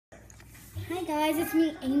Hi guys, it's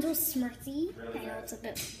me, Angel Smurthy. I know it's a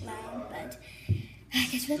bit loud, but I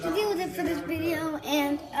guess we have to deal with it for this video.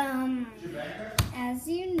 And as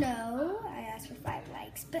you know, I asked for 5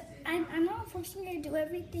 likes, but I'm not forcing you to do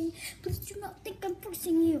everything. Please do not think I'm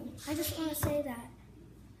forcing you. I just want to say that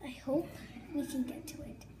I hope we can get to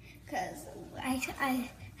it, because I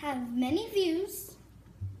have many views.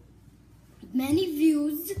 I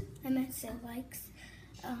meant to say likes,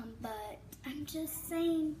 but I'm just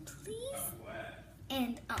saying, please.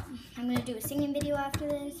 And I'm gonna do a singing video after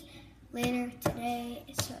this later today.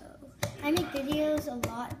 So I make videos a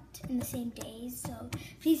lot in the same days, so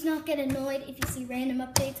please not get annoyed if you see random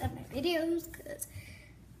updates of my videos, because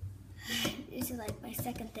this is like my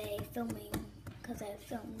 2nd day filming, because I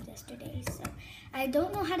filmed yesterday. So I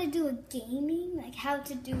don't know how to do a gaming, like how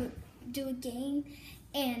to do a game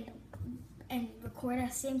and record at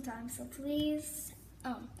the same time. So please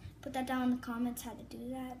put that down in the comments how to do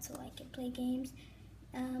that so I can play games.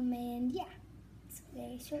 And yeah, it's a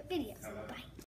very short video. So bye.